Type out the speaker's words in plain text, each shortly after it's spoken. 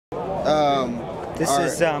This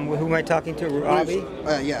is, who am I talking to? Robbie?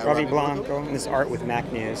 Yeah. Robbie Blanco. And this art with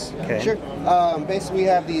Mac News. Okay. Sure. Basically, we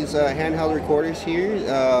have these handheld recorders here.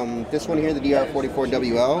 This one here, the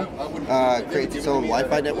DR44WL, creates its own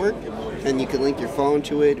Wi-Fi network, and you can link your phone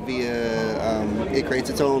to it via. It creates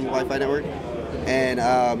its own Wi-Fi network, and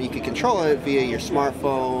you can control it via your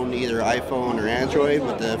smartphone, either iPhone or Android,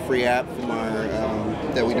 with the free app from our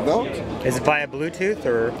that we developed. Is it via Bluetooth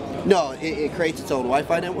or? No, it creates its own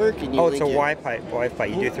Wi-Fi network. And you it's a Wi-Fi.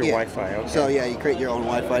 You do it through Wi-Fi. Okay. So yeah, you create your own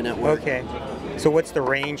Wi-Fi network. Okay. So what's the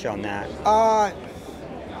range on that?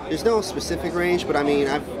 There's no specific range, but I mean,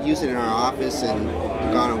 I've used it in our office and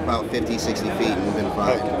gone about 50, 60 feet and been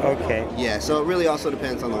fine. Okay. Yeah, so it really also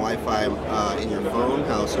depends on the Wi-Fi in your phone,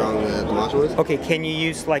 how strong the module is. Okay, can you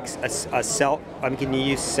use like a cell? Can you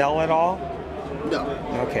use cell at all? No.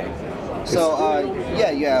 Okay. So,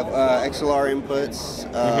 yeah, you have XLR inputs,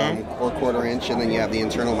 or 1/4 inch, and then you have the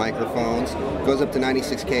internal microphones. It goes up to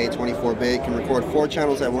 96K, 24-bit, can record 4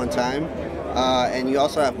 channels at one time. And you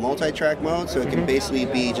also have multi-track mode, so it can basically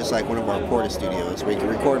be just like one of our Porta studios, where you can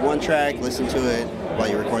record one track, listen to it, while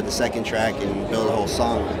you record the second track, and build a whole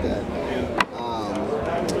song like that.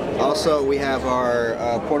 Also, we have our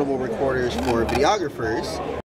portable recorders for videographers.